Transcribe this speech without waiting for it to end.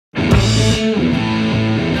Well,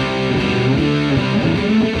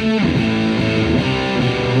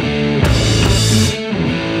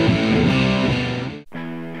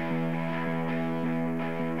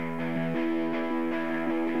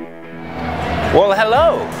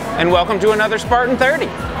 hello, and welcome to another Spartan 30.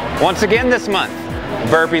 Once again this month,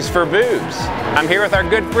 Burpees for Boobs. I'm here with our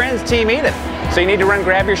good friends, Team Edith. So you need to run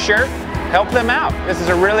grab your shirt, help them out. This is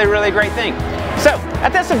a really, really great thing. So,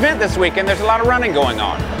 at this event this weekend, there's a lot of running going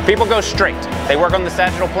on. People go straight. They work on the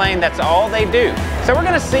sagittal plane, that's all they do. So we're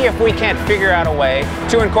gonna see if we can't figure out a way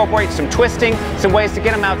to incorporate some twisting, some ways to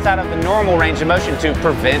get them outside of the normal range of motion to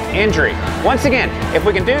prevent injury. Once again, if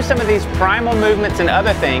we can do some of these primal movements and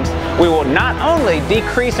other things, we will not only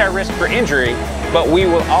decrease our risk for injury, but we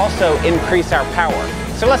will also increase our power.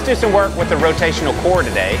 So let's do some work with the rotational core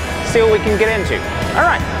today, see what we can get into. All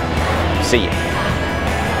right, see ya.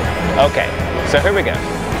 Okay, so here we go.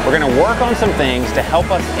 We're gonna work on some things to help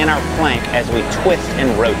us in our plank as we twist and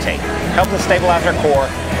rotate. Helps us stabilize our core.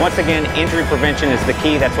 Once again, injury prevention is the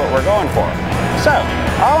key, that's what we're going for. So,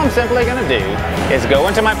 all I'm simply gonna do is go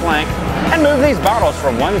into my plank and move these bottles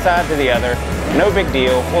from one side to the other. No big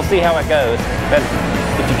deal, we'll see how it goes. But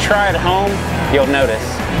if you try at home, you'll notice,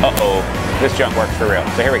 uh-oh, this junk works for real.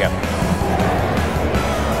 So here we go.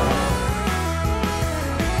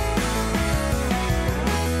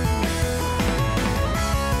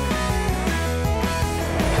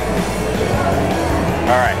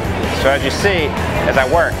 Alright, so as you see, as I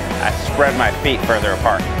work, I spread my feet further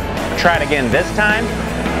apart. Try it again this time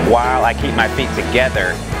while I keep my feet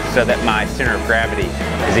together so that my center of gravity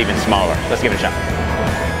is even smaller. Let's give it a shot.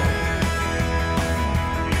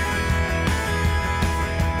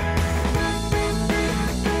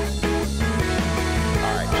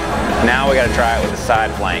 Alright, now we gotta try it with the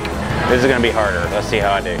side plank. This is gonna be harder. Let's see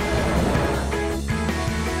how I do.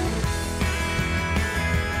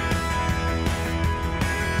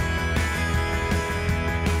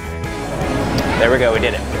 There we go, we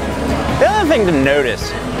did it. The other thing to notice,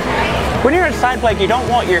 when you're in side plank, you don't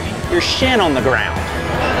want your shin on the ground.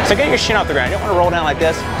 So get your shin off the ground. You don't want to roll down like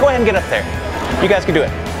this. Go ahead and get up there. You guys can do it.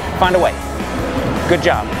 Find a way. Good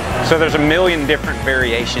job. So there's a million different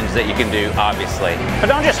variations that you can do, obviously. But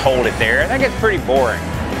don't just hold it there. That gets pretty boring.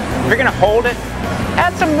 If you're gonna hold it,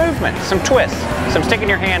 add some movement, some twists, some sticking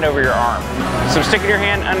your hand over your arm, some sticking your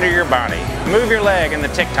hand under your body. Move your leg in the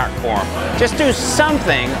TikTok form. Just do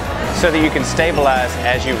something so that you can stabilize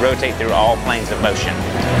as you rotate through all planes of motion.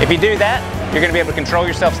 If you do that, you're gonna be able to control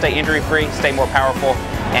yourself, stay injury-free, stay more powerful,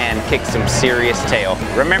 and kick some serious tail.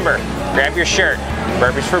 Remember, grab your shirt,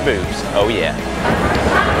 burpees for boobs, oh yeah.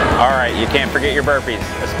 All right, you can't forget your burpees,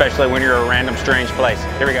 especially when you're in a random strange place.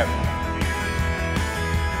 Here we go.